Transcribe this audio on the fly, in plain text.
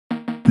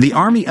The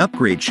Army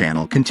Upgrade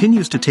channel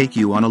continues to take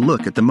you on a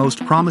look at the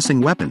most promising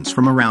weapons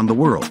from around the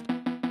world.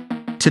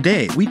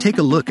 Today we take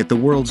a look at the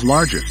world's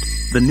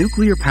largest, the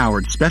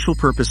nuclear-powered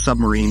special-purpose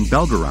submarine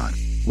Belgorod,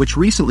 which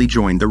recently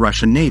joined the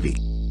Russian Navy.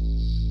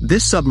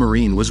 This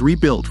submarine was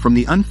rebuilt from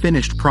the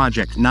unfinished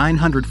Project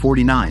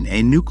 949,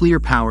 a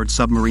nuclear-powered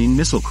submarine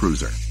missile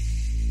cruiser.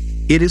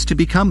 It is to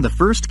become the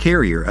first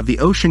carrier of the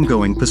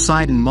ocean-going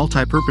Poseidon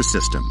multipurpose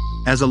system,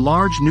 as a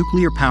large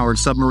nuclear-powered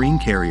submarine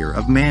carrier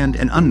of manned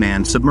and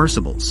unmanned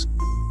submersibles.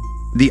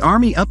 The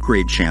Army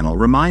Upgrade channel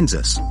reminds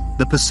us,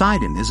 the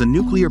Poseidon is a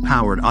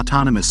nuclear-powered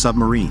autonomous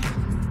submarine.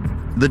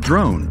 The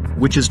drone,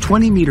 which is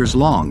 20 meters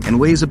long and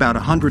weighs about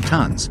 100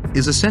 tons,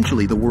 is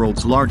essentially the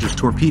world's largest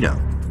torpedo.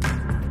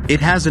 It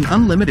has an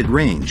unlimited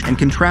range and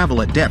can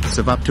travel at depths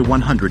of up to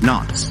 100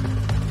 knots.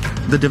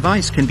 The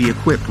device can be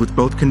equipped with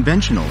both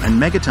conventional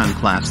and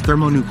megaton-class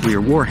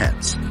thermonuclear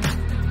warheads.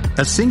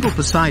 A single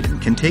Poseidon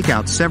can take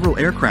out several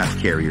aircraft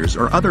carriers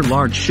or other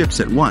large ships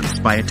at once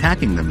by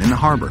attacking them in the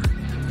harbor.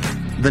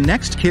 The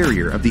next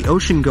carrier of the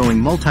ocean-going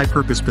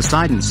multi-purpose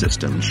Poseidon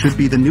system should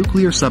be the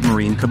nuclear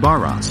submarine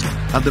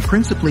Belgorod, of the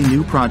principally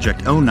new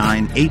Project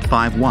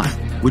 09851,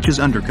 which is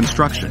under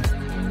construction.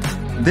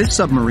 This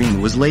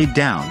submarine was laid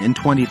down in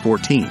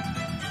 2014.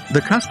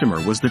 The customer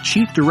was the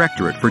Chief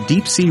Directorate for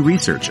Deep Sea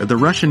Research of the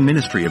Russian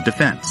Ministry of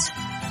Defense.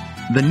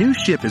 The new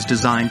ship is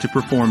designed to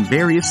perform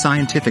various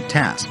scientific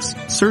tasks,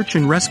 search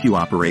and rescue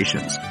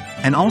operations,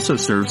 and also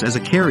serves as a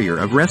carrier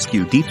of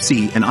rescue deep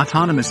sea and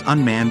autonomous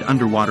unmanned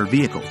underwater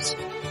vehicles.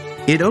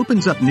 It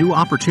opens up new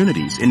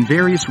opportunities in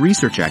various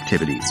research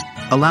activities,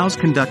 allows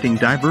conducting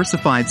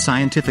diversified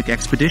scientific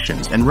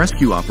expeditions and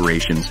rescue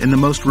operations in the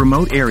most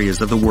remote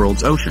areas of the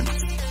world's oceans.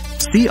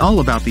 See all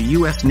about the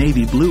U.S.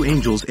 Navy Blue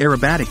Angels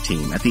aerobatic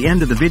team at the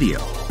end of the video,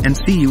 and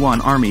see you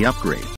on Army Upgrade.